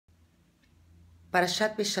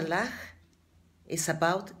Parashat Beshalach is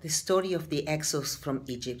about the story of the exodus from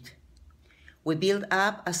Egypt. We build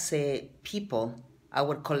up as a people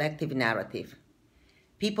our collective narrative.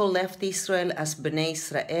 People left Israel as Bnei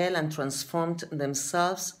Israel and transformed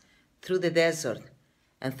themselves through the desert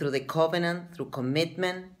and through the covenant, through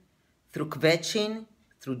commitment, through kvetching,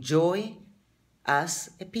 through joy, as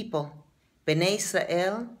a people. Bnei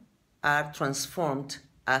Israel are transformed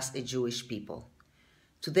as a Jewish people.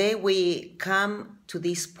 Today we come to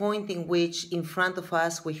this point in which in front of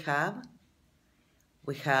us we have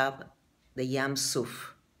the Yam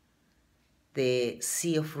Suf, the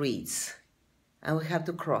Sea of Reeds, and we have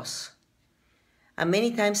to cross. And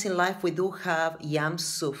many times in life we do have Yam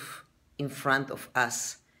Suf in front of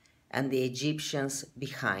us and the Egyptians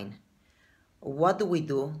behind. What do we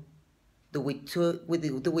do? Do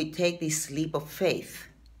we take this leap of faith?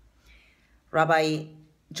 Rabbi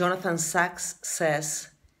Jonathan Sachs says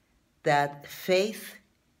that faith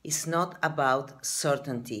is not about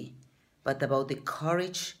certainty, but about the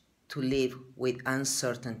courage to live with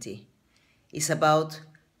uncertainty. It's about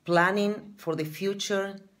planning for the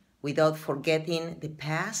future without forgetting the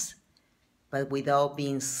past, but without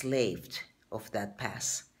being enslaved of that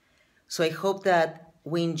past. So I hope that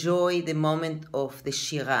we enjoy the moment of the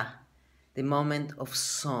Shirah, the moment of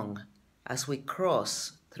song, as we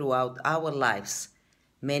cross throughout our lives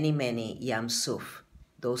many Yam Suf,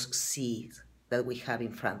 those seas that we have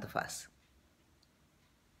in front of us.